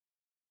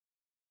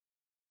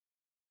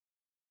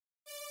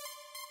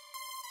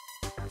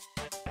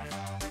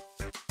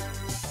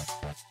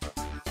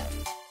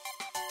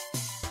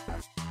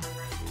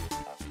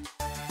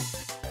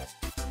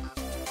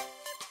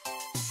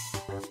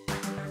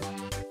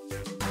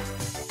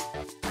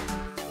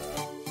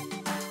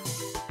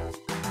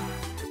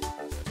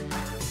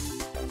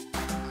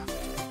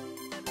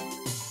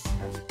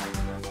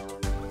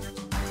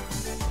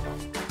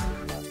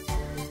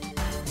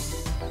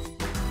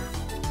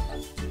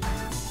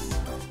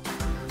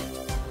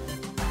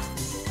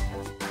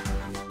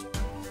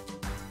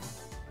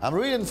I'm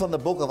reading from the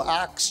book of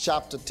Acts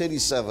chapter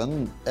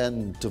 37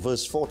 and to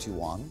verse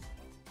 41.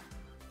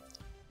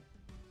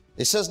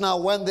 It says, "Now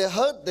when they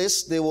heard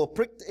this, they were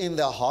pricked in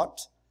their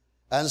heart,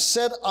 and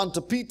said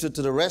unto Peter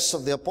to the rest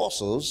of the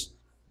apostles,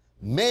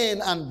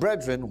 Men and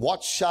brethren,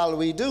 what shall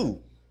we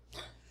do?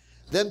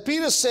 Then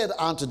Peter said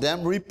unto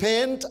them,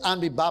 Repent and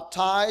be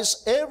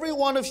baptized, every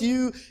one of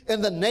you,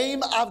 in the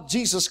name of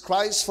Jesus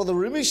Christ for the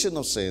remission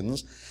of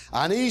sins,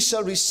 and ye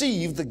shall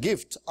receive the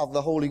gift of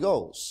the Holy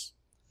Ghost.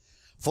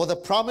 For the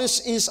promise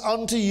is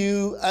unto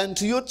you and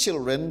to your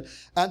children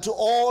and to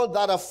all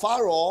that are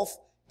far off,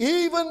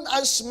 even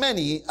as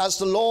many as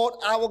the Lord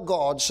our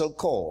God shall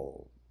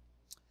call."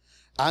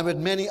 And with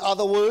many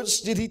other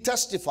words did he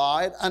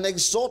testify and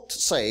exhort,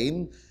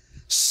 saying,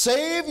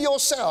 "Save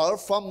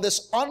yourself from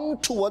this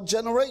untoward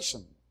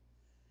generation."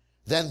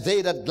 Then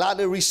they that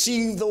gladly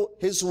received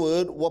his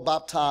word were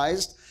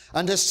baptized,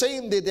 and the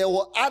same day there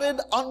were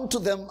added unto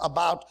them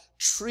about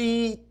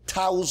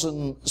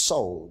 3,000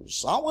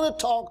 souls. I want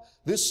to talk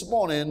this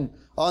morning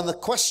on the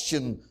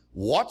question,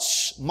 what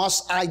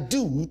must I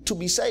do to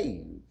be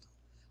saved?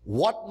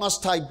 What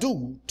must I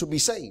do to be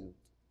saved?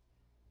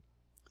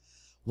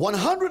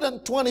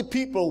 120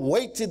 people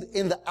waited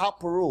in the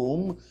upper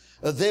room.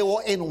 They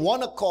were in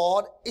one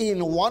accord,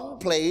 in one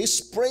place,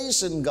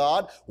 praising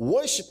God,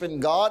 worshiping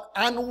God,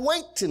 and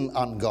waiting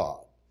on God.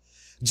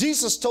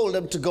 Jesus told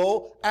them to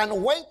go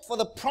and wait for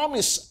the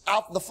promise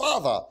of the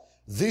Father.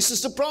 This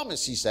is the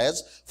promise, he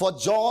says, "For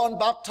John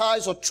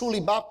baptized or truly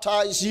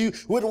baptized you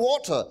with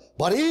water,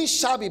 but he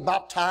shall be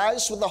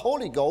baptized with the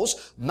Holy Ghost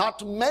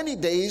not many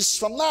days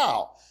from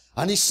now."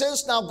 And he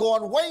says, now go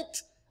and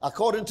wait.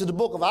 According to the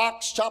book of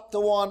Acts chapter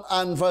 1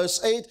 and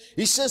verse 8,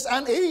 he says,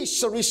 "And he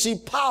shall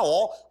receive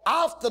power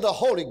after the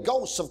Holy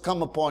Ghost have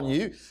come upon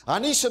you,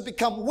 and he shall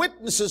become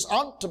witnesses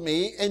unto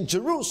me in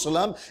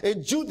Jerusalem,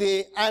 in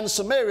Judea and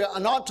Samaria,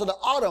 and unto the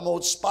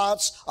uttermost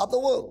parts of the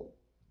world."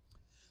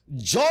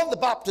 John the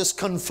Baptist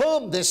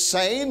confirmed this,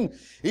 saying,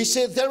 he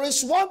said, "There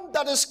is one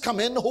that is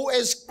coming who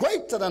is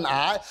greater than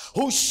I,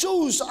 whose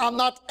shoes I'm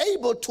not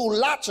able to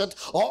latch it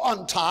or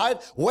untie.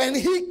 When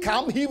he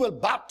come, he will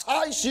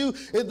baptize you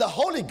in the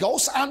Holy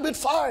Ghost and with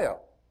fire."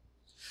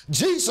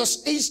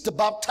 Jesus is the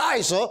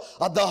baptizer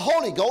of the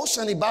Holy Ghost,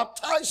 and he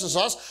baptizes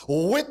us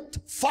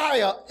with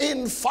fire,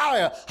 in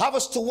fire, have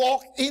us to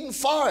walk in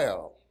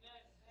fire.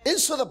 And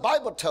so the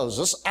Bible tells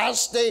us,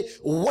 as they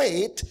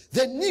wait,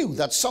 they knew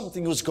that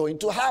something was going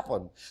to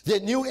happen. They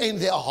knew in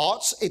their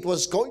hearts it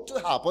was going to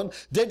happen.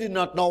 They did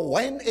not know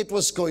when it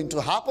was going to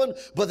happen,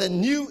 but they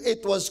knew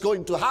it was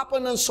going to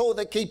happen, and so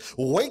they keep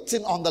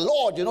waiting on the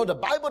Lord. You know, the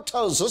Bible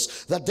tells us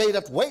that they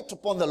that wait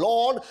upon the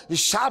Lord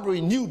shall be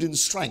renewed in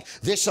strength.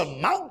 They shall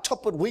mount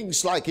up with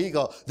wings like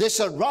eagle. They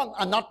shall run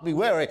and not be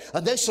weary,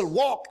 and they shall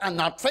walk and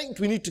not faint.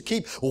 We need to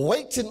keep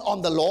waiting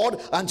on the Lord,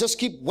 and just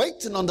keep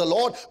waiting on the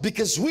Lord,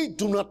 because we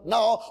do not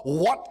know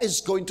what is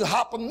going to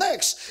happen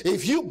next.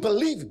 If you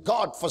believe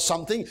God for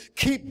something,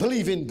 keep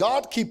believing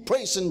God, keep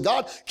praising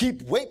God,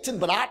 keep waiting.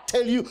 But I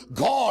tell you,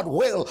 God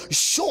will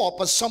show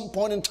up at some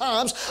point in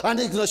times, and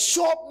he's going to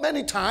show up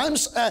many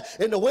times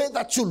in a way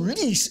that you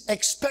least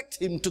expect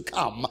him to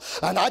come.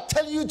 And I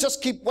tell you,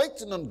 just keep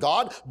waiting on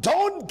God.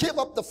 Don't give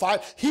up the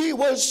fight. He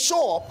will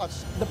show up.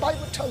 The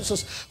Bible tells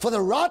us, "For the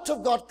wrath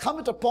of God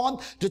cometh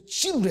upon the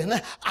children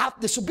of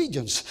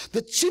disobedience."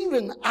 The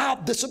children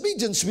of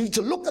disobedience. We need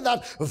to look at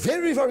that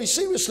very, very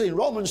seriously. In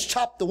Romans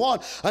chapter 1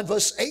 and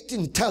verse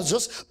 18 tells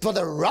us, "For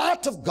the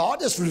wrath of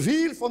God is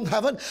revealed from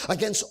heaven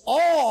against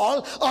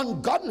all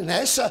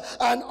ungodliness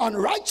and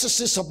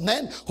unrighteousness of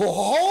men who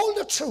hold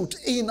the truth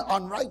in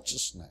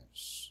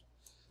unrighteousness."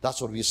 That's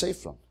what we're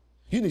saved from.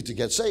 You need to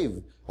get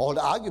saved. All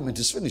the argument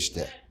is finished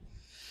there.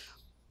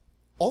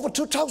 Over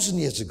 2,000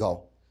 years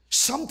ago,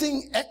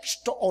 something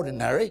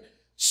extraordinary,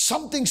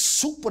 something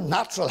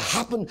supernatural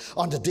happened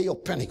on the day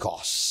of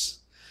Pentecost.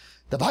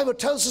 The Bible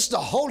tells us the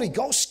Holy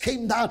Ghost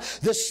came down.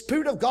 The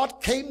Spirit of God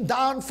came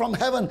down from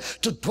heaven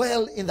to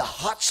dwell in the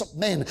hearts of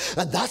men.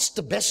 And that's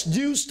the best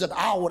news that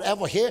I would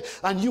ever hear,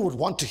 and you would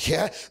want to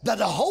hear, that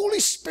the Holy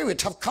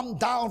Spirit have come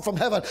down from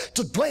heaven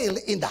to dwell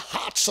in the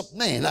hearts of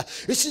men.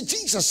 You see,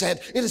 Jesus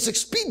said, "It is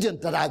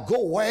expedient that I go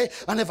away,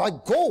 and if I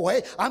go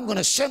away, I'm going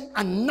to send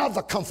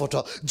another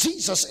comforter."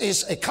 Jesus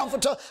is a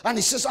comforter, and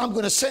he says, "I'm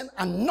going to send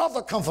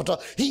another comforter."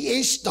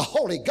 He is the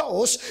Holy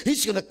Ghost.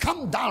 He's going to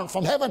come down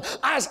from heaven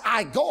as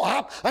I go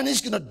up, and he's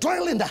going to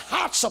dwell in the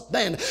hearts of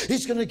men.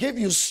 He's going to give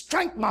you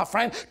strength, my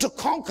friend, to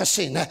conquer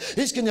sin.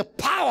 He's going to give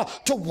you power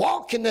to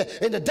walk in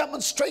the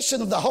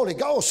demonstration of the Holy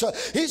Ghost.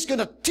 He's going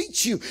to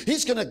teach you.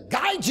 He's going to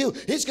guide you.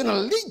 He's going to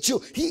lead you.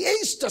 He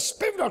is the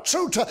Spirit of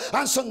truth,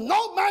 and so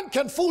no man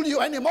can fool you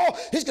anymore.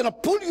 He's going to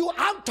pull you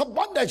out of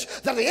bondage,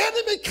 that the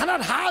enemy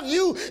cannot have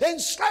you in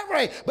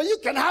slavery, but you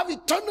can have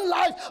eternal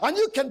life, and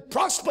you can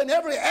prosper in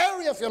every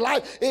area of your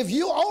life if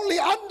you only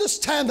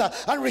understand that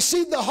and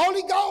receive the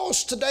Holy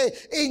Ghost today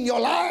in your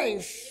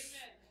life.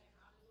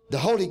 The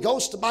Holy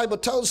Ghost, the Bible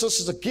tells us,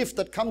 is a gift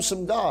that comes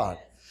from God.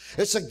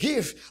 It's a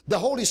gift. The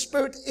Holy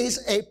Spirit is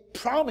a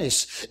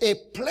promise, a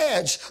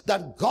pledge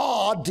that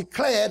God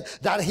declared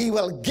that he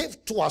will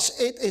give to us.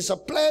 It is a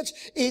pledge.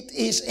 It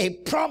is a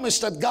promise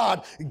that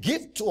God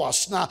give to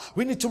us. Now,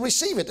 we need to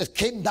receive it. It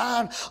came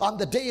down on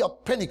the day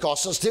of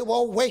Pentecost as they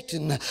were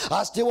waiting,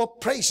 as they were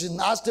praising,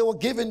 as they were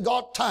giving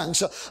God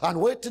thanks and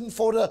waiting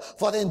for the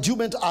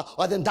endowment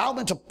or the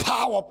endowment of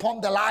power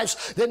upon their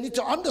lives. They need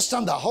to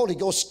understand the Holy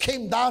Ghost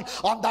came down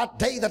on that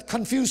day that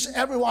confused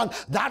everyone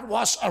that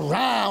was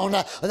around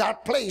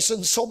that place.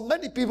 And so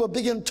many people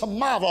begin to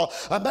marvel,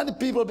 and many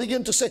people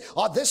begin to say,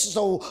 oh, this is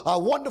a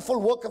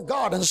wonderful work of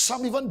God. And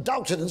some even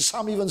doubted, and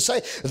some even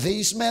say,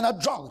 these men are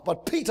drunk.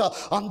 But Peter,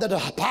 under the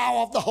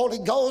power of the Holy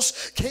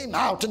Ghost, came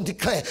out and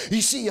declared.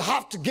 You see, you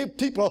have to give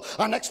people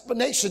an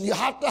explanation. You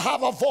have to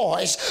have a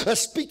voice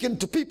speaking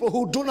to people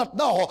who do not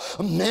know.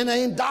 Men are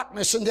in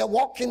darkness and they're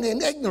walking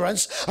in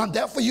ignorance, and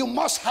therefore you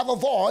must have a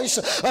voice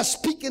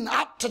speaking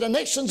out to the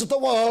nations of the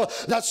world,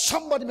 that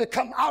somebody may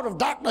come out of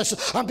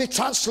darkness and be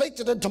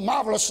translated into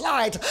marvelous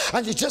light.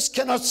 And you just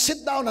cannot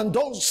sit down and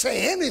don't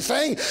say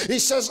anything. He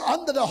says,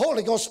 under the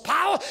Holy Ghost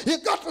power,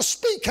 you've got to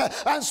speak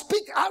and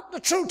speak out the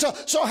truth.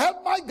 So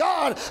help my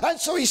God. And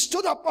so he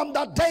stood up on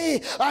that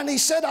day and he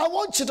said, I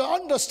want you to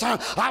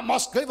understand, I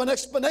must give an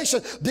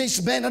explanation.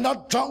 These men are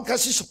not drunk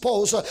as you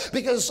suppose,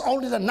 because it's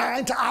only the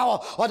 9th hour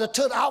or the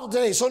 3rd hour of the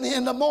day. It's only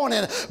in the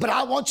morning. But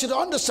I want you to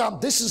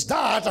understand, this is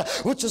that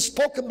which is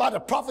spoken by the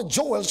prophet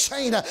Joel,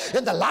 saying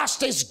in the last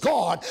days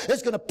God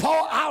is going to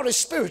pour out his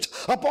spirit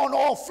upon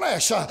all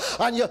flesh.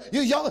 And you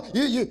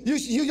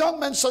young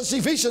men shall see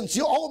visions,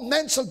 you old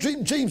men shall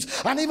dream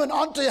dreams, and even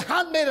unto your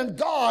handmaiden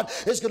God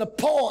is going to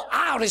pour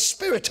out his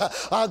spirit.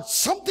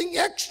 Something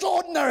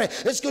extraordinary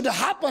is going to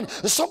happen.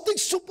 Something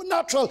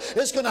supernatural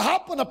is going to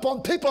happen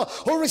upon people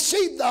who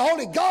receive the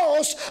Holy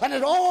Ghost. And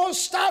it all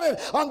started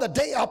on the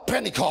day of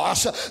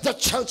Pentecost. The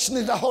church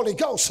needs the Holy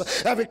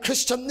Ghost. Every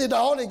Christian needs the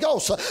Holy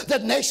Ghost. The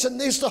nation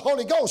needs the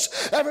Holy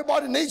Ghost.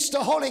 Everybody needs the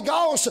Holy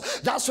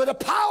Ghost. That's where the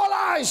power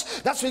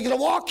lies. That's where you're going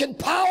to walk in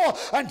power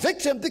and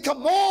victory and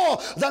become more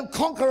than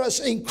conquerors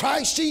in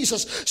Christ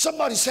Jesus.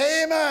 Somebody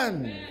say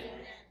amen. Amen.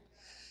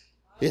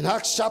 In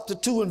Acts chapter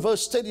 2 and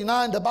verse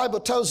 39, the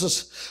Bible tells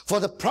us, for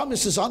the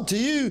promises unto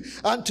you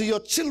and to your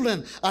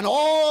children and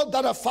all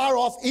that are far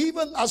off,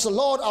 even as the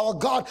Lord our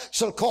God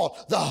shall call.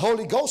 The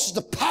Holy Ghost is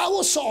the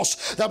power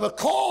source that will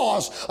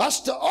cause us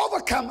to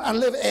overcome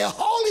and live a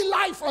holy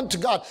life unto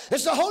God.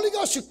 It's the Holy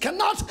Ghost. You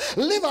cannot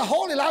live a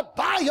holy life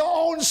by your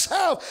own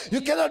self.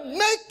 You cannot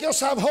make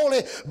yourself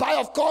holy by,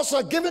 of course,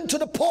 giving to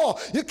the poor.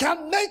 You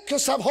can't make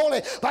yourself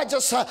holy by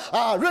just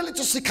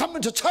religiously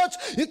coming to church.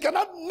 You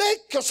cannot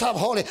make yourself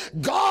holy.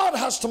 God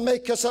has to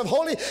make yourself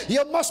holy.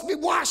 You must be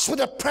washed with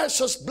the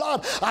precious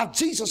blood of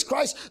Jesus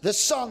Christ, the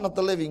Son of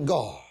the living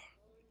God.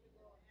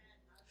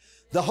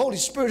 The Holy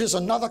Spirit is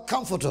another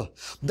comforter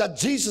that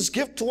Jesus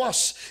gives to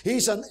us.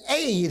 He's an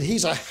aid.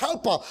 He's a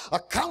helper, a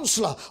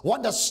counselor,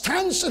 one that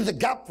stands in the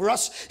gap for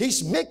us.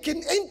 He's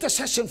making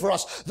intercession for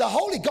us. The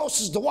Holy Ghost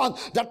is the one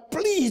that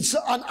pleads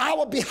on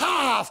our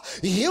behalf.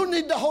 You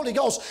need the Holy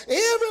Ghost.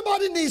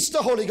 Everybody needs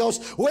the Holy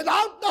Ghost.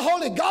 Without the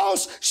Holy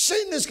Ghost,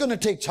 sin is going to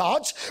take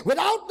charge.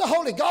 Without the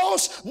Holy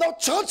Ghost, no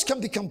church can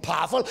become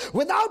powerful.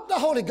 Without the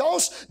Holy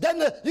Ghost,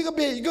 then you're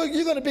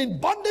going to be in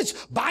bondage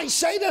by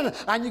Satan,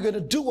 and you're going to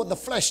do what the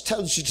flesh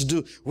tells you to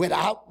do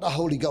without the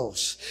Holy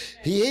Ghost.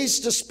 He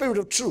is the Spirit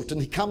of truth,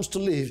 and he comes to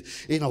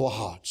live in our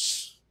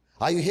hearts.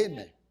 Are you hearing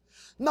me?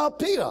 Now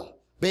Peter,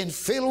 being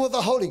filled with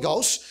the Holy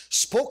Ghost,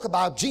 spoke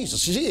about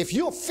Jesus. You see, if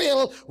you're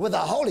filled with the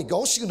Holy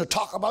Ghost, you're going to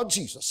talk about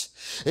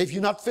Jesus. If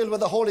you're not filled with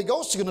the Holy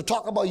Ghost, you're going to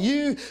talk about you.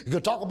 You're going to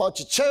talk about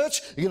your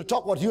church. You're going to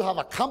talk what you have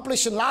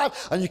accomplished in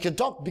life, and you can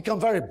become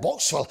very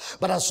boastful.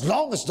 But as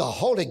long as the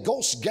Holy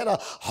Ghost get a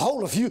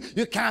hold of you,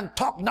 you can't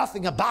talk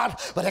nothing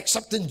about but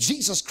accepting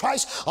Jesus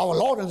Christ, our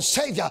Lord and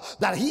Savior,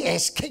 that he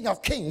is King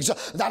of Kings,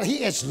 that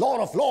he is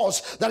Lord of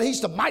Lords, that he's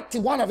the mighty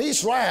one of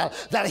Israel,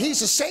 that he's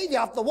the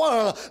Savior of the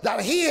world,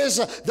 that he is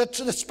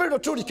the Spirit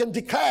of truth. He can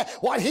declare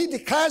what he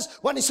declares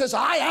when he says,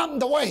 I am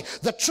the way,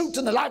 the truth,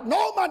 and the life.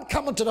 No man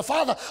cometh to the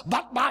Father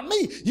but by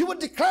me. You would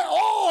declare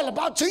all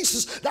about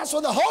Jesus. That's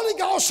what the Holy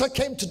Ghost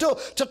came to do,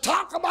 to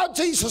talk about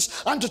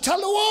Jesus and to tell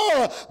the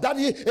world that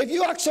if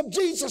you accept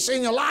Jesus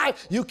in your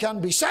life, you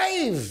can be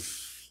saved.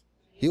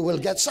 You will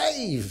get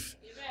saved.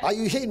 Are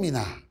you hearing me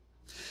now?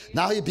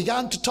 Now he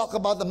began to talk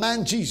about the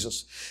man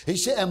Jesus. He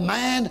said, a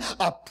man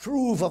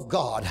approved of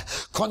God,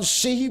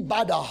 conceived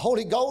by the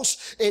Holy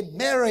Ghost in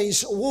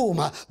Mary's womb,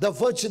 the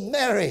Virgin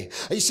Mary.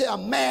 He said, a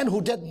man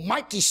who did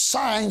mighty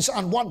signs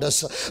and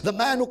wonders, the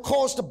man who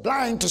caused the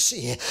blind to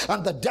see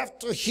and the deaf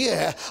to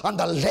hear and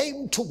the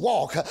lame to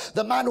walk,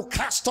 the man who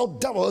cast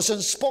out devils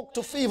and spoke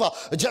to fever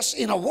just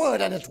in a word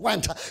and it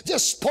went.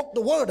 Just spoke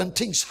the word and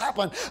things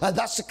happened. And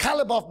that's the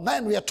caliber of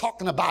man we are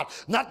talking about.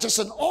 Not just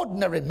an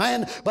ordinary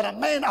man, but a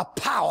man of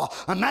power.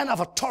 power, a man of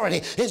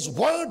authority. His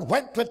word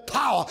went with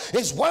power.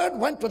 His word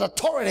went with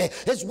authority.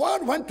 His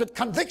word went with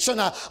conviction.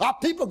 Our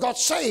people got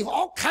saved.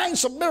 All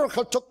kinds of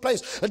miracles took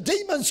place.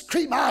 Demons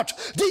screamed out.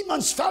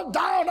 Demons fell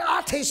down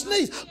at his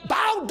knees,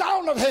 bowed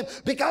down at him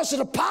because of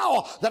the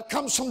power that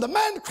comes from the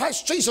man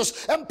Christ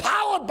Jesus,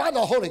 empowered by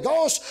the Holy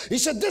Ghost. He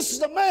said, this is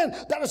the man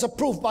that is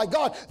approved by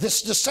God.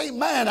 This is the same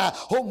man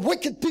whom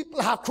wicked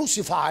people have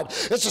crucified.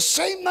 It's the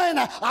same man.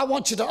 I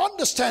want you to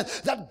understand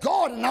that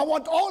God, and I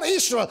want all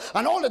Israel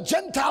and all the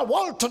Gentile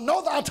world to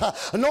know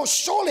that, know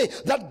surely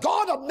that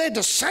God have made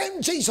the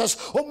same Jesus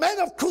whom men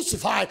have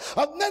crucified,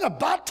 have made a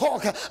bad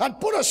talk and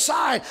put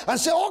aside and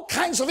say all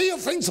kinds of evil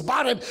things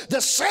about him.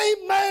 The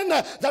same man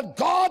that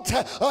God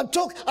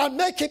took and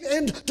make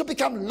him to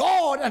become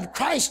Lord and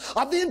Christ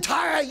of the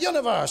entire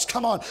universe.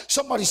 Come on,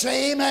 somebody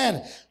say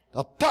amen.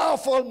 The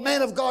powerful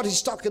man of God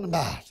he's talking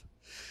about.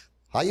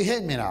 Are you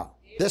hearing me now?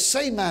 The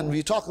same man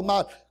we're talking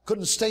about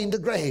couldn't stay in the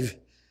grave.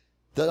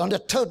 On the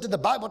third day, the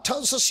Bible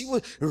tells us he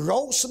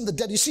rose from the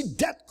dead. You see,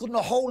 death couldn't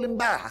hold him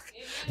back.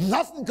 Amen.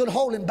 Nothing could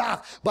hold him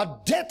back.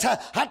 But death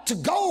had to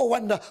go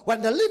when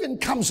the living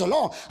comes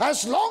along.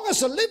 As long as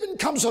the living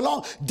comes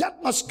along, death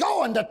must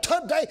go. And the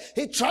third day,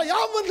 he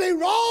triumphantly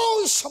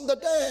rose from the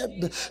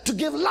dead to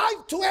give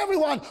life to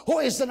everyone who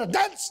is in a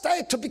dead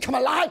state to become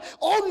alive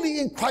only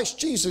in Christ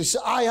Jesus. He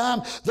said, I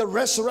am the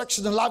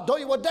resurrection and life. Though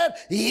you were dead,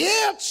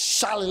 yet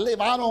shall you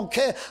live. I don't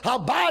care how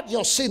bad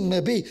your sin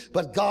may be,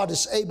 but God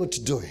is able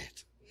to do it.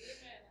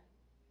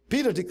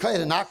 Peter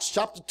declared in Acts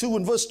chapter 2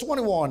 and verse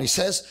 21, he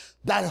says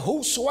that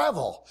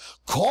whosoever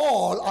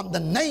call on the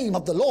name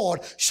of the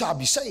Lord shall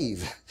be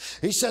saved.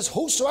 He says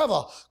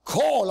whosoever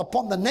call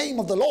upon the name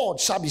of the Lord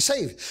shall be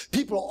saved.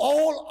 People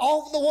all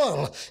over the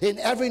world, in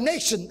every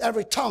nation,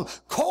 every tongue,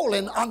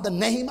 calling on the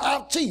name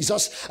of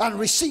Jesus and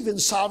receiving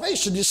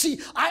salvation. You see,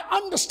 I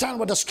understand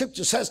what the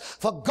scripture says,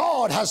 for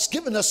God has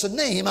given us a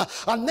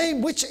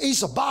name which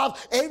is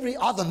above every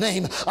other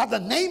name. At the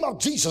name of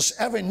Jesus,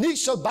 every knee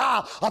shall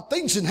bow, of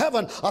things in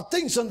heaven, of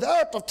things on the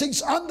earth, of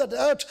things under the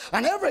earth,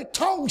 and every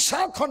tongue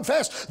shall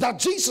confess that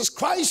Jesus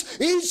Christ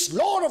is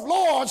Lord of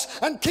lords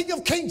and King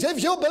of kings.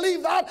 If you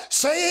believe that,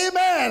 say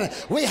amen.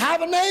 We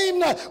have a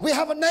name. We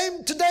have a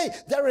name today.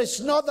 There is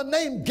no other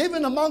name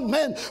given among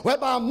men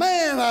whereby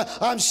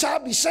man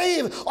shall be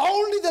saved.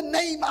 Only the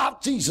name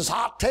of Jesus.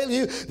 I tell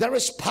you, there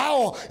is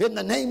power in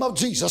the name of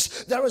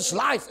Jesus. There is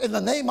life in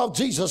the name of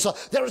Jesus.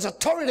 There is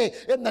authority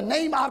in the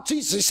name of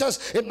Jesus. He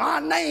says, in my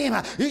name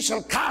you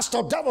shall cast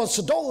out devils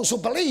to those who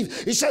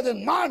believe. He said,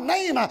 in my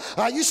name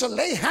you shall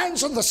lay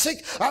hands on the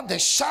sick and they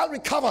shall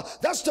recover.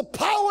 That's the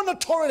power and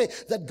authority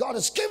that God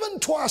has given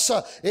to us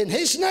in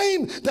his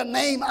name, the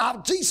name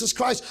of Jesus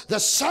Christ, the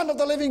Son of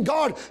the living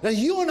God. And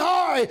you and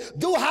I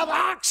do have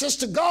access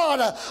to God,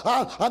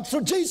 and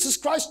through Jesus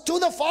Christ to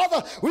the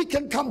Father. We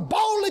can come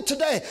boldly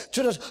today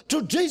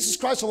to Jesus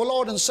Christ, our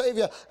Lord and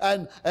Savior,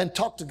 and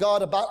talk to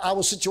God about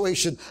our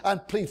situation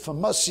and plead for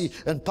mercy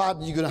and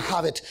pardon. You're going to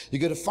have it. You're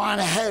going to find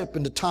help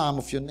in the time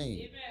of your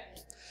need.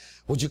 Amen.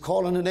 Would you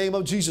call on the name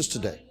of Jesus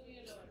today?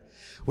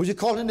 Would you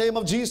call in the name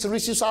of Jesus to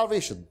receive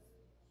salvation?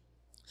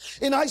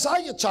 In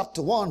Isaiah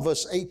chapter 1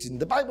 verse 18,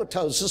 the Bible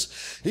tells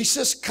us, he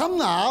says, come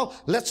now,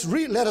 let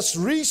us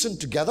reason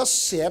together,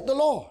 saith the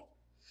Lord.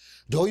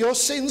 Though your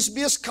sins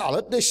be as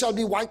scarlet, they shall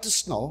be white as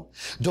snow.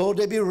 Though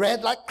they be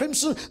red like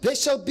crimson, they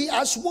shall be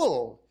as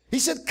wool. He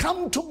said,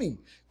 come to me.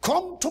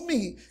 Come to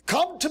me.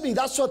 Come to me.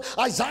 That's what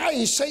Isaiah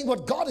is saying,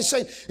 what God is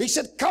saying. He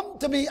said, come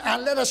to me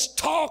and let us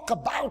talk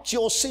about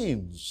your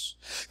sins.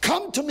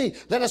 Come to me.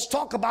 Let us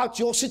talk about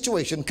your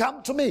situation.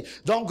 Come to me.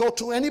 Don't go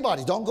to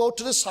anybody. Don't go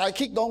to the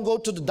psychic. Don't go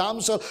to the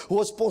damsel who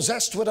was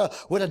possessed with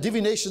a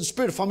divination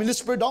spirit, familiar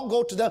spirit. Don't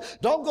go to them.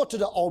 Don't go to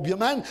the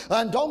obeahman,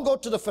 and don't go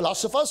to the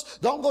philosophers.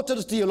 Don't go to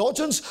the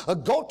theologians.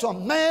 Go to a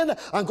man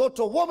and go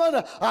to a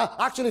woman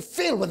actually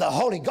filled with the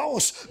Holy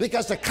Ghost,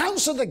 because the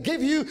counsel they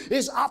give you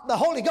is of the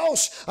Holy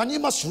Ghost. And you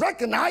must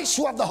recognize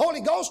who have the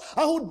Holy Ghost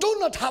and who do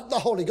not have the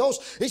Holy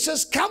Ghost. He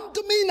says, come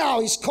to me now.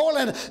 He's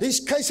calling. He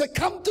said,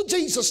 come to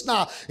Jesus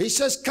now. He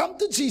says, come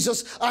to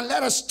Jesus and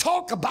let us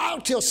talk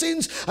about your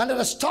sins and let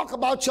us talk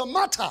about your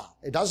matter.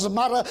 It doesn't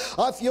matter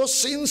if your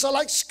sins are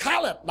like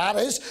scarlet. That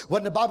is,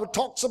 when the Bible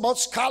talks about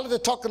scarlet, they're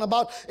talking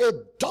about a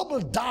double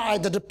dye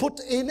that they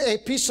put in a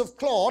piece of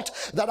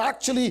cloth that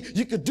actually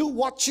you could do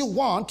what you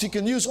want. You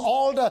can use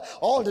all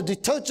the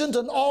detergent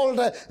and all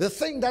the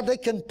thing that they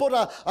can put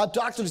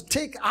to actually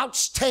take out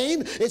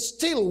stain. It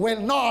still will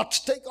not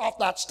take off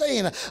that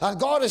stain. And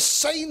God is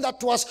saying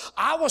that to us.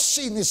 Our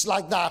sin is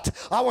like that.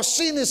 Our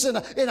sin is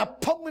in a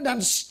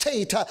permanent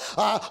state,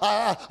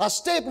 a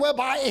state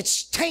whereby it's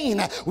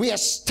stained. We are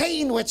stained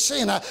stained with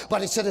sin.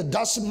 But he said, it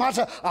doesn't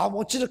matter. I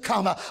want you to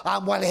come.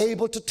 I'm well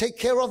able to take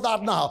care of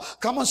that now.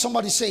 Come on,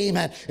 somebody say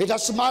amen. It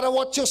doesn't matter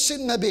what your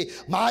sin may be.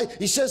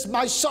 He says,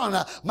 my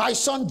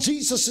son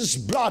Jesus'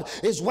 blood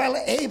is well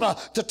able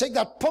to take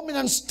that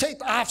permanent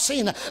state of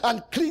sin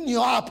and clean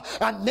you up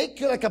and make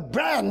you like a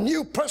brand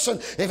new person.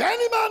 If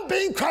any man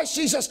be in Christ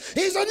Jesus,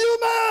 he's a new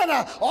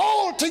man.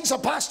 All things are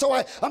passed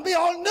away, and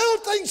behold, new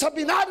things have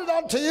been added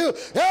unto you.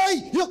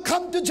 Hey, you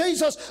come to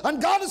Jesus,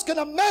 and God is going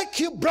to make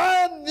you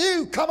brand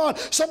new. Come on,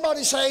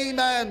 somebody say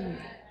amen.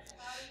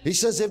 He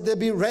says, if they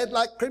be red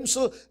like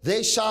crimson,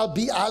 they shall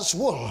be as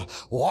wool.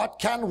 What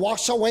can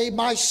wash away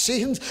my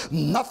sins?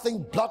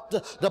 Nothing but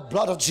the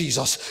blood of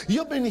Jesus.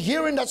 You've been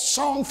hearing that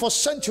song for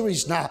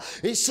centuries now.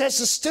 It says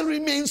it still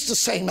remains the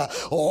same.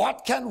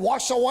 What can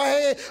wash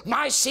away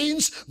my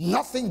sins?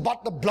 Nothing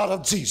but the blood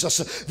of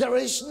Jesus. There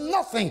is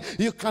nothing.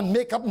 You can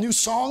make up new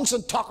songs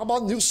and talk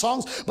about new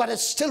songs, but it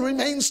still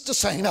remains the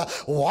same.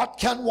 What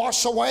can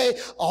wash away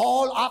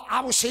all of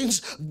our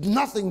sins?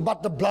 Nothing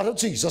but the blood of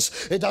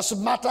Jesus. It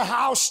doesn't matter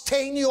how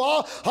stained you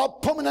are, how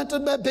permanent it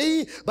may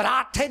be, but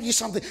I'll tell you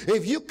something.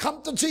 If you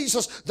come to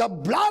Jesus, the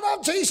blood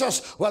of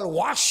Jesus will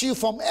wash you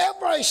from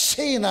every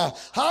sin.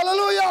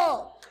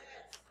 Hallelujah.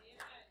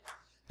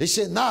 He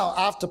said, now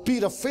after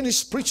Peter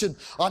finished preaching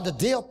on the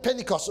day of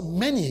Pentecost,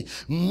 many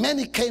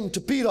came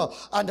to Peter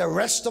and the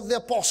rest of the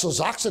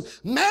apostles, asking,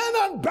 men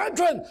and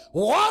brethren,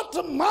 what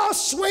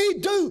must we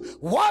do?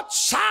 What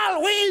shall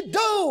we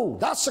do?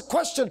 That's a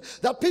question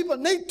that people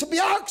need to be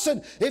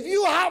asking. If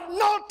you have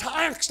not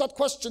asked that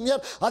question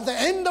yet, at the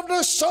end of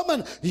this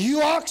sermon,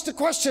 you ask the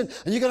question,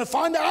 and you're going to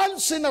find the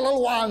answer in a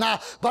little while now.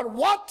 But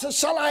what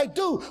shall I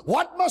do?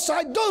 What must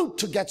I do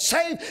to get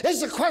saved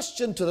is the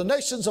question to the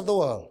nations of the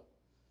world.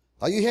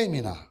 Are you hearing me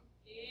now?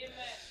 Amen.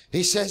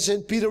 He says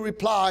in Peter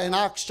reply in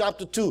Acts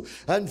chapter 2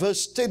 and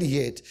verse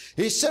 38,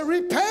 he said,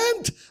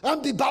 repent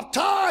and be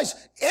baptized,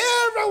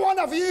 every one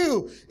of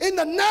you, in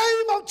the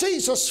name of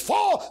Jesus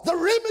for the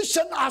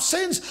remission of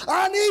sins,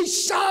 and ye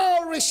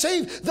shall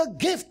receive the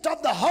gift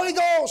of the Holy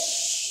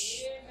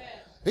Ghost. Amen.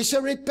 He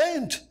said,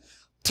 repent,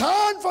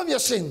 turn from your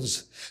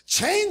sins.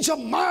 Change your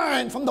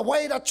mind from the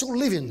way that you're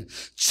living.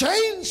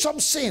 Change from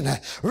sin.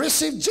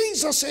 Receive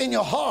Jesus in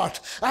your heart,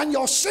 and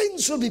your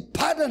sins will be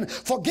pardoned,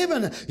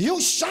 forgiven.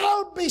 You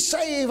shall be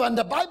saved. And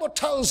the Bible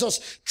tells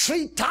us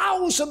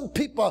 3,000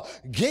 people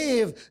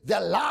gave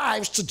their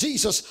lives to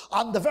Jesus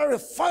on the very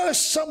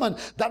first sermon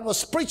that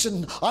was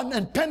preaching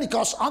in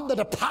Pentecost under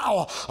the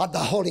power of the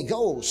Holy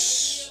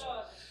Ghost.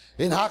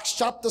 In Acts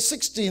chapter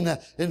 16,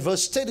 in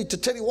verse 30 to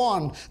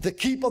 31, the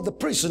keeper of the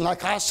prison,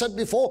 like I said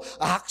before,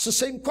 asks the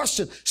same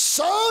question.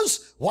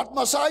 Sirs, what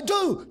must I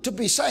do to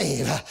be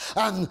saved?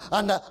 And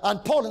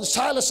Paul and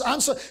Silas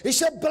answer, he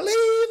said,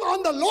 believe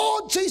on the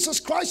Lord Jesus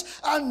Christ,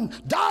 and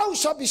thou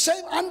shalt be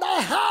saved, and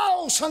thy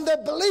house. And they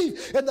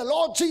believed in the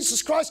Lord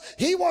Jesus Christ.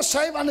 He was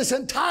saved, and his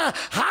entire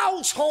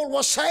household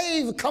was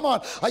saved. Come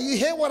on, are you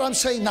hear what I'm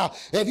saying now?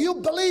 If you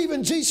believe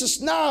in Jesus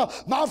now,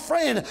 my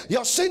friend,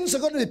 your sins are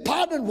going to be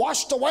pardoned,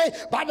 washed away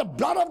by the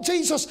blood of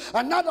Jesus.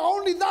 And not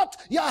only that,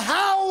 your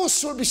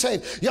house will be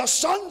saved. Your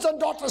sons and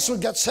daughters will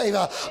get saved.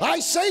 I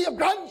say your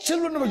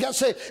grandchildren will get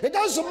saved. It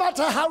doesn't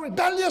matter how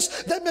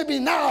rebellious they may be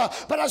now,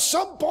 but at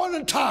some point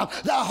in time,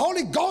 the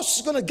Holy Ghost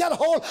is going to get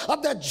hold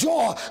of their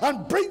jaw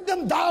and bring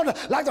them down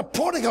like a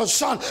prodigal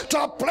son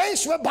to a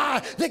place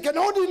whereby they can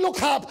only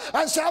look up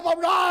and say, I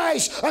will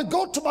rise and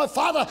go to my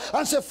father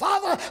and say,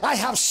 Father, I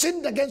have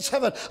sinned against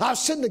heaven. I have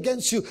sinned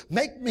against you.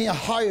 Make me a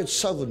hired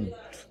servant.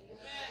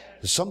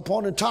 At some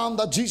point in time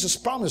that Jesus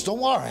promised, don't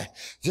worry.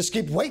 Just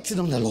keep waiting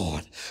on the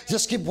Lord.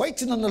 Just keep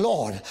waiting on the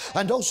Lord.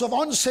 And those who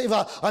have unsaved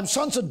and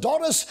sons and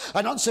daughters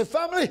and unsaved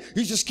family,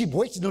 you just keep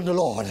waiting on the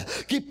Lord.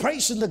 Keep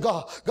praising the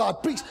God.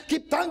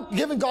 Keep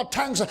giving God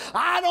thanks.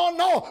 I don't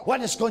know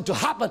when it's going to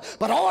happen,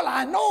 but all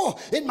I know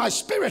in my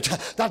spirit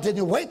that then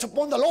you wait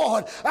upon the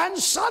Lord and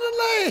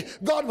suddenly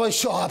God will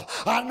show up.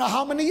 I don't know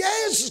how many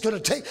years it's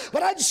going to take, but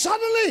then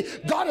suddenly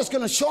God is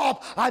going to show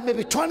up. I may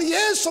be 20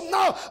 years from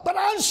now, but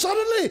then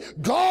suddenly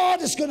God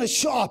is going to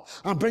show up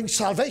and bring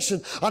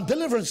salvation and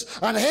deliverance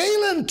and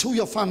healing to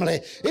your family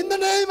in the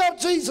name of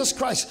Jesus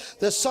Christ,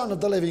 the Son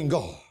of the living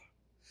God.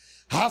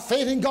 Have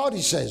faith in God,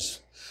 he says.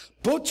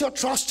 Put your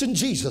trust in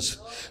Jesus.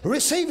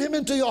 Receive him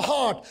into your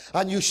heart,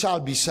 and you shall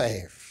be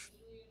saved.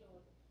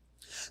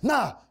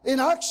 Now, in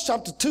Acts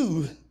chapter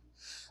 2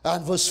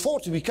 and verse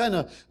 40, we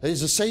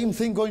is the same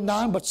thing going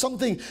down, but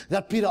something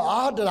that Peter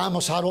had that I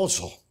must add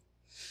also.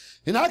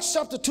 In Acts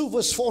chapter 2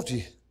 verse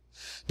 40,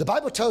 the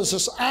Bible tells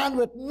us, and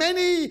with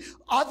many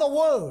other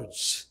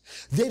words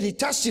did he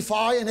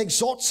testify and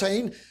exhort,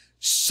 saying,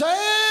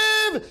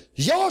 save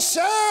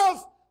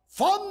yourself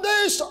from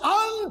this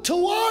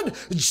untoward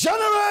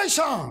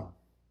generation.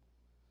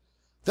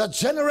 The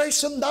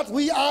generation that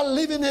we are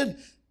living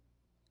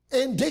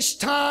in this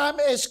time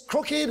is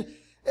crooked,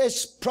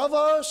 is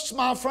perverse,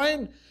 my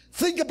friend.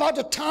 Think about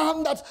the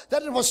time that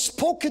it was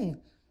spoken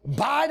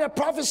by the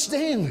prophets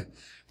then.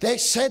 They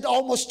said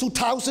almost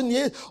 2,000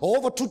 years,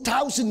 over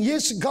 2,000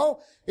 years ago,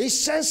 it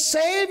says,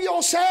 save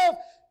yourself.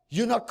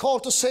 You're not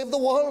called to save the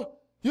world.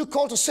 You're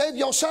called to save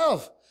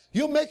yourself.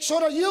 You make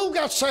sure that you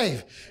get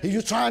saved. If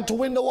you're trying to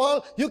win the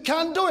world, you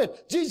can't do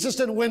it. Jesus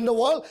didn't win the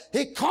world.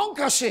 He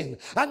conquered sin.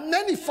 And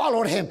many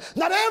followed him.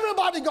 Not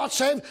everybody got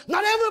saved.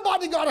 Not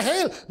everybody got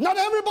healed. Not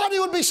everybody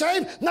would be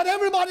saved. Not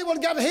everybody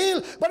would get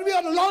healed. But we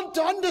ought to learn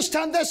to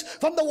understand this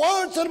from the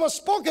words that were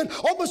spoken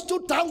almost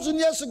 2,000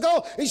 years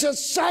ago. He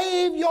says,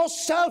 save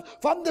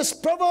yourself from this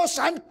perverse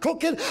and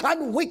crooked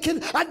and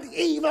wicked and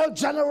evil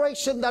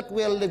generation that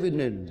we are living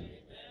in.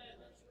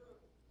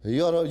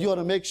 You ought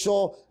to make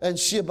sure and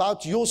see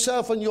about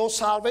yourself and your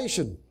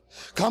salvation.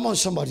 Come on,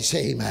 somebody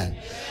say amen.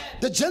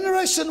 The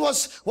generation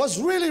was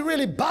really,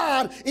 really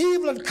bad,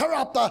 evil and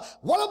corrupt.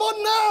 What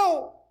about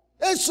now?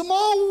 It's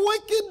more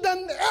wicked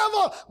than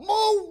ever.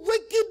 More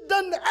wicked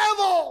than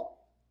ever.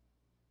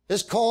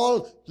 It's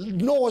called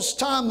Noah's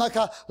time,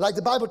 like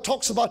the Bible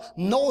talks about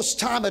Noah's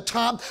time, a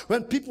time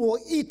when people were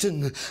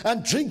eating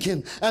and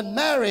drinking and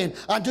marrying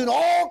and doing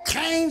all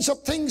kinds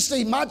of things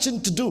they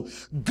imagined to do.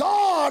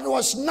 God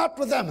was not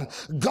with them.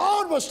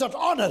 God was not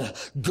honored.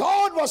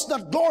 God was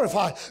not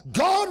glorified.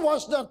 God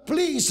was not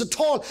pleased at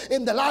all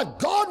in their life.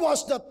 God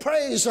was not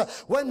praised.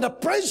 When the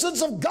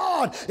presence of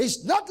God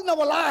is not in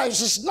our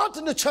lives, it's not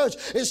in the church,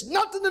 it's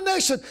not in the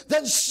nation,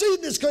 then sin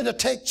is going to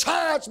take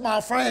charge, my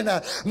friend.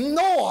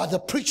 Noah, the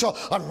preacher,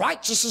 a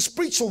righteousness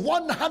preacher,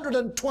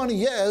 120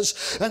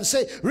 years, and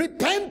say,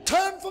 repent,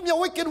 turn from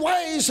your wicked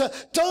ways,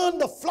 turn,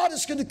 the flood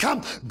is going to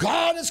come,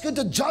 God is going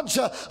to judge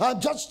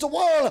the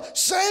world,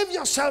 save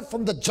yourself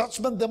from the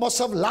judgment. They must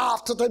have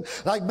laughed at him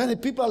like many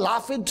people are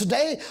laughing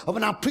today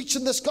when I'm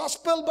preaching this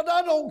gospel, but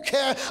I don't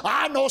care.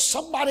 I know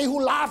somebody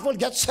who laughs will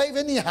get saved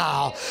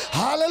anyhow.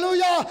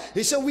 Hallelujah.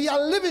 He said, we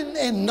are living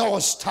in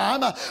Noah's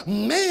time.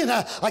 Men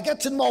are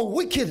getting more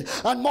wicked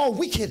and more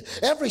wicked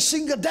every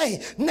single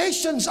day.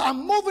 Nations are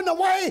moving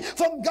away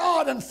from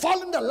God and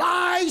following the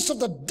lies of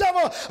the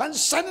devil and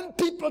sending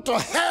people to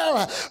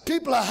hell.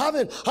 People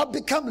have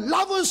become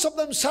lovers of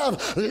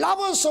themselves,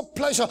 lovers of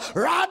pleasure,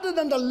 rather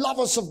than the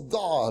lovers of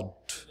God.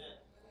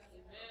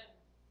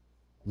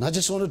 And I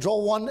just want to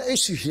draw one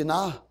issue here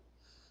now.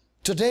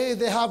 Today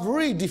they have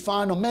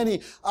redefined, or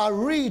many are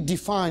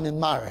redefining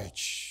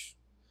marriage.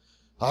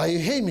 Are you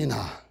hearing me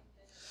now?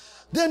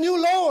 There are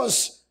new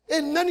laws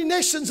in many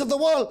nations of the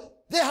world.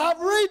 They have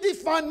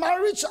redefined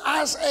marriage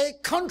as a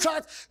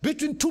contract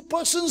between two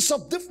persons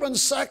of different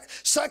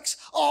sex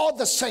or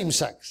the same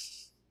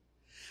sex.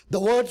 The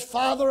word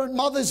father and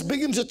mother is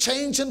beginning to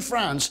change in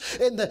France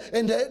in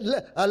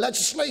the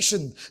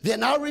legislation. They are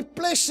now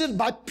replaced it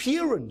by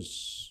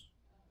parents,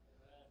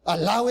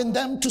 allowing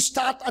them to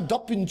start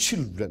adopting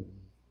children.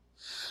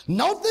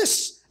 Note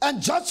this and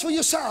judge for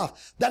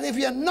yourself that if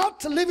we are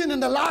not living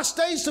in the last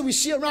days that we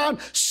see around,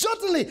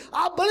 certainly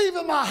I believe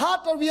in my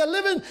heart that we are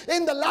living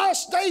in the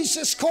last days.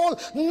 It's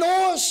called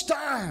Noah's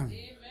time.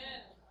 Amen.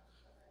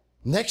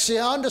 Next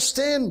year, I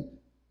understand,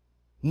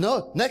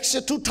 next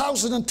year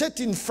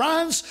 2013,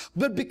 France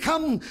will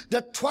become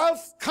the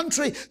 12th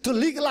country to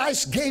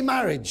legalize gay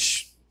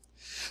marriage.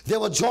 They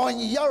will join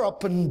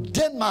Europe and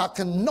Denmark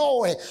and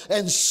Norway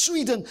and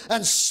Sweden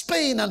and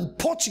Spain and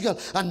Portugal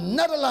and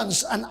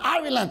Netherlands and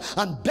Ireland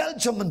and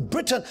Belgium and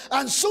Britain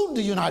and soon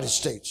the United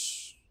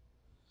States.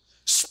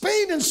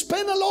 Spain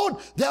alone,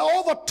 there are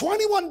over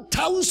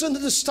 21,000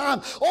 at this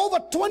time. Over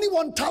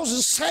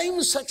 21,000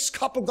 same-sex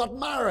couples got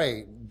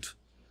married.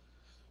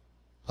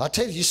 I'll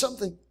tell you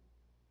something.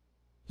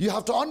 You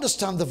have to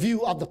understand the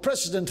view of the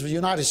President of the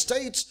United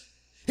States.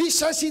 He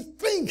says he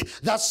thinks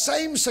that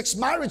same-sex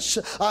marriage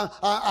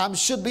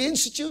should be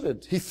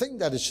instituted. He thinks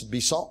that it should be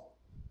so.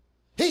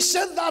 He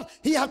said that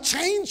he had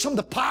changed from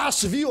the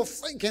past view of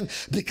thinking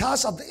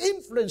because of the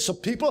influence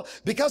of people,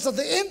 because of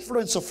the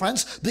influence of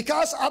friends,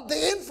 because of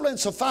the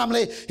influence of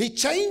family. He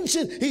changed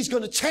it. He's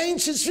going to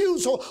change his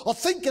views or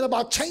thinking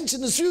about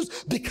changing his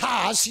views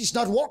because he's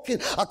not walking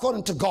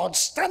according to God's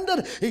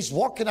standard. He's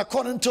walking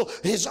according to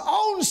his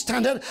own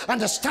standard and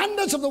the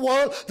standards of the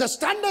world, the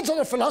standards of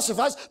the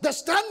philosophers, the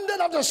standard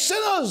of the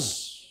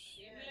sinners.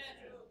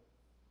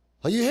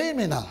 Are you hearing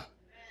me now?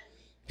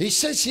 He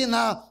says here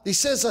now, he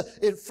says,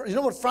 you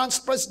know what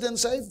France's president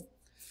says?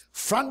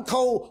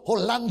 Franco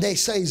Hollande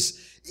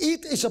says,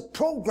 it is a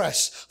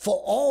progress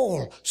for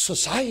all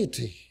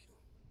society.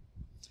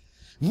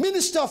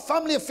 Minister of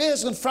Family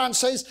Affairs in France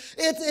says,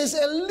 it is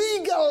a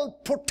legal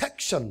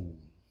protection.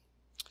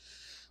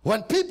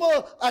 When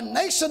a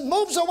nation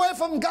moves away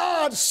from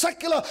God,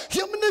 secular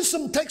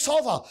humanism takes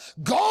over.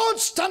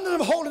 God's standard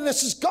of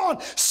holiness is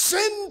gone.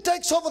 Sin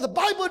takes over. The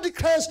Bible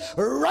declares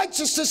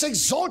righteousness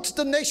exalts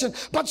the nation,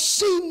 but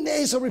sin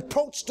is a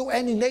reproach to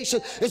any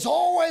nation. It's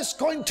always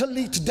going to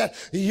lead to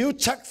death. You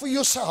check for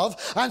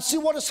yourself and see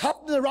what is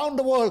happening around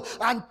the world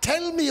and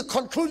tell me,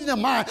 concluding your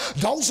mind,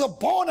 those who are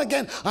born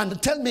again,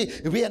 and tell me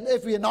if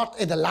we are not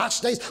in the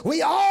last days.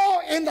 We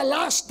are in the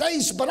last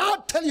days, but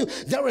I'll tell you,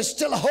 there is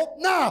still hope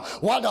now.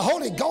 While while the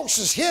Holy Ghost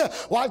is here,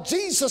 while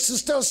Jesus is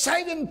still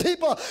saving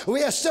people,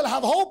 we still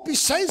have hope. He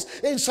says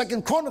in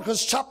 2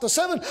 Chronicles chapter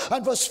 7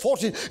 and verse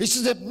 14, he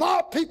says, if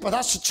my people,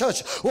 that's the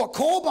church, who are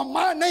called by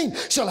my name,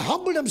 shall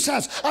humble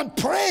themselves and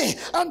pray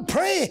and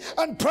pray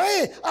and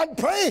pray and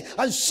pray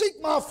and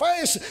seek my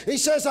face, he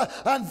says,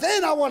 and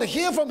then I want to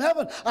hear from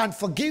heaven and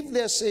forgive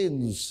their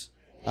sins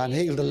and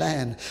heal the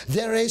land.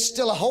 There is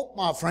still hope,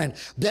 my friend.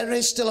 There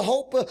is still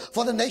hope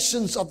for the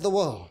nations of the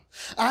world.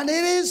 And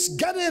it is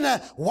getting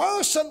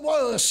worse and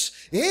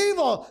worse,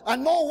 evil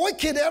and more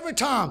wicked every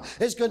time.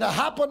 It's going to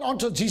happen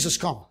until Jesus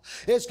comes.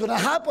 It's going to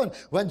happen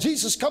when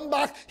Jesus comes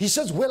back. He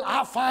says, will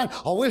I find,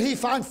 or will he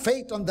find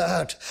faith on the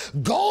earth?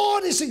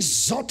 God is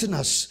exhorting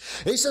us.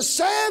 He says,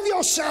 save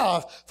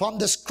yourself from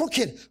this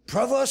crooked,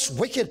 perverse,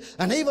 wicked,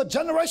 and evil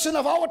generation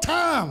of our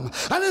time.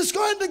 And it's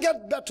going to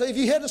get better. If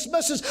you hear this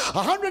message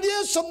 100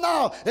 years from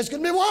now, it's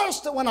going to be worse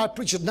than when I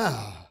preach it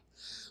now.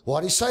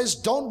 What he says,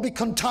 don't be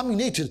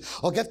contaminated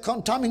or get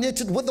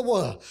contaminated with the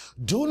world.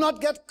 Do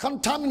not get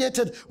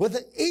contaminated with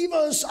the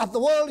evils of the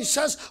world. He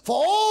says, for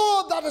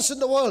all that is in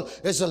the world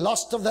is the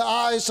lust of the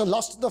eyes, the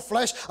lust of the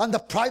flesh, and the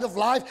pride of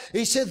life.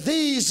 He said,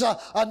 these are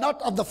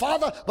not of the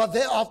Father, but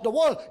they are of the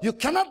world. You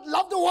cannot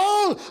love the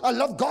world and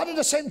love God at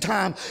the same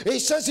time. He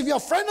says, if you're a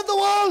friend of the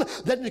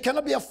world, then you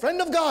cannot be a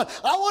friend of God.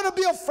 I want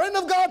to be a friend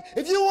of God.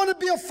 If you want to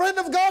be a friend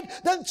of God,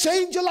 then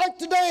change your life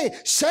today.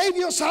 Save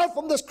yourself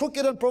from this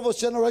crooked and perverse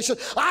generation.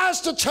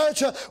 As the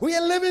church, we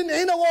are living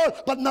in a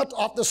world, but not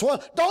of this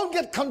world. Don't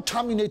get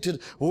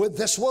contaminated with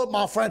this world,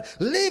 my friend.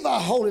 Live a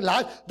holy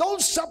life. Don't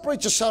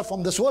separate yourself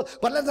from this world,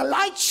 but let the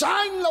light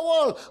shine in the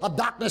world of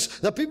darkness,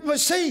 that people may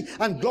see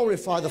and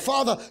glorify the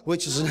Father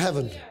which is in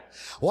heaven.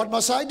 What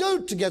must I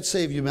do to get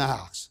saved, you may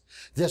ask?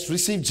 Just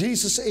receive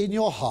Jesus in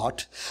your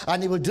heart,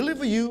 and he will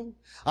deliver you,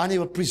 and he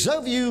will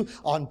preserve you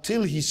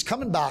until he's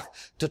coming back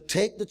to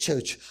take the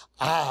church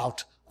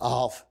out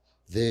of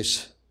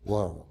this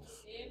world.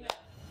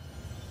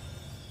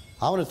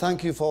 I want to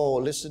thank you for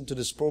listening to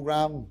this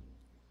program.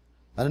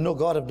 And I know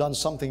God have done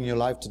something in your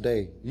life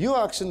today. You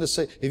asking the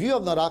same. If you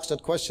have not asked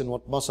that question,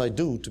 what must I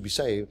do to be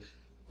saved?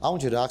 I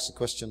want you to ask the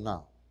question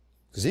now.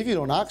 Because if you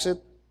don't ask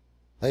it,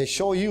 I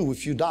assure you,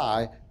 if you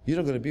die, you're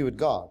not going to be with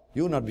God.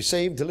 You will not be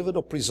saved, delivered,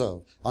 or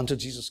preserved until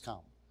Jesus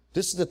comes.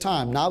 This is the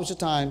time. Now is the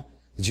time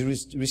that you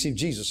receive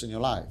Jesus in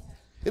your life.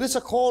 It is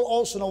a call,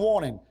 also and a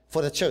warning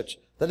for the church,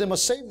 that they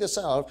must save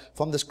themselves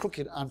from this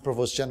crooked and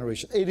perverse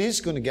generation. It is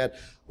going to get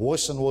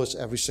worse and worse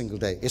every single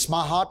day. It's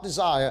my heart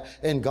desire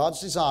and God's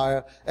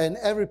desire and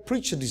every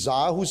preacher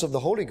desire who's of the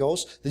Holy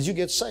Ghost that you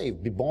get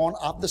saved, be born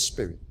of the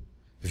Spirit.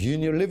 If you're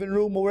in your living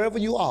room or wherever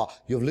you are,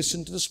 you've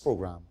listened to this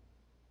program,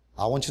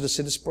 I want you to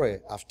say this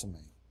prayer after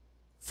me.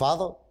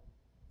 Father,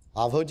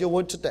 I've heard your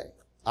word today.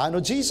 I know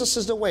Jesus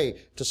is the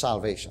way to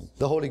salvation.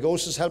 The Holy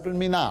Ghost is helping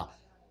me now.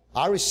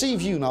 I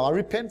receive you now. I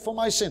repent for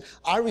my sin.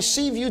 I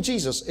receive you,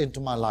 Jesus, into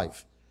my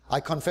life. I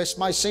confess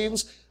my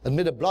sins, and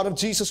may the blood of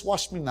Jesus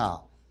wash me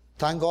now.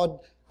 Thank God,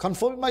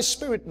 confirm in my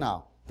spirit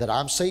now that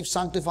I'm saved,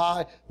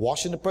 sanctified,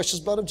 washed in the precious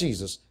blood of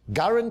Jesus,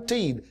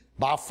 guaranteed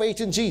by faith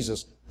in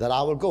Jesus that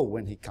I will go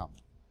when he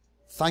comes.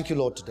 Thank you,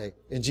 Lord, today,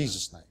 in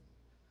Jesus' name.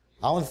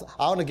 I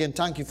want again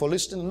thank you for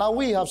listening. Now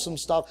we have some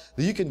stuff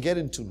that you can get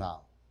into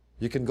now.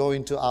 You can go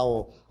into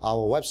our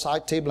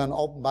website, Tableland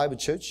Open Bible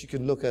Church. You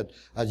can look at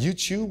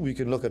YouTube. You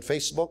can look at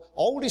Facebook.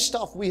 All this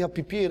stuff we have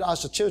prepared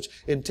as a church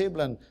in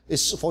Tableland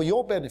is for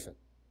your benefit.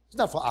 It's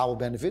not for our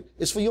benefit.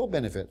 It's for your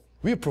benefit.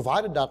 We have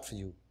provided that for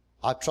you.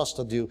 I trust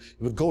that you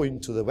will go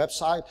into the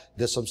website.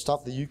 There's some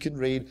stuff that you can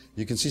read.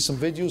 You can see some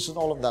videos and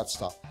all of that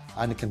stuff.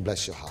 And it can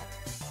bless your heart.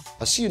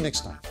 I'll see you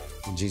next time.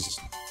 In Jesus'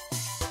 name.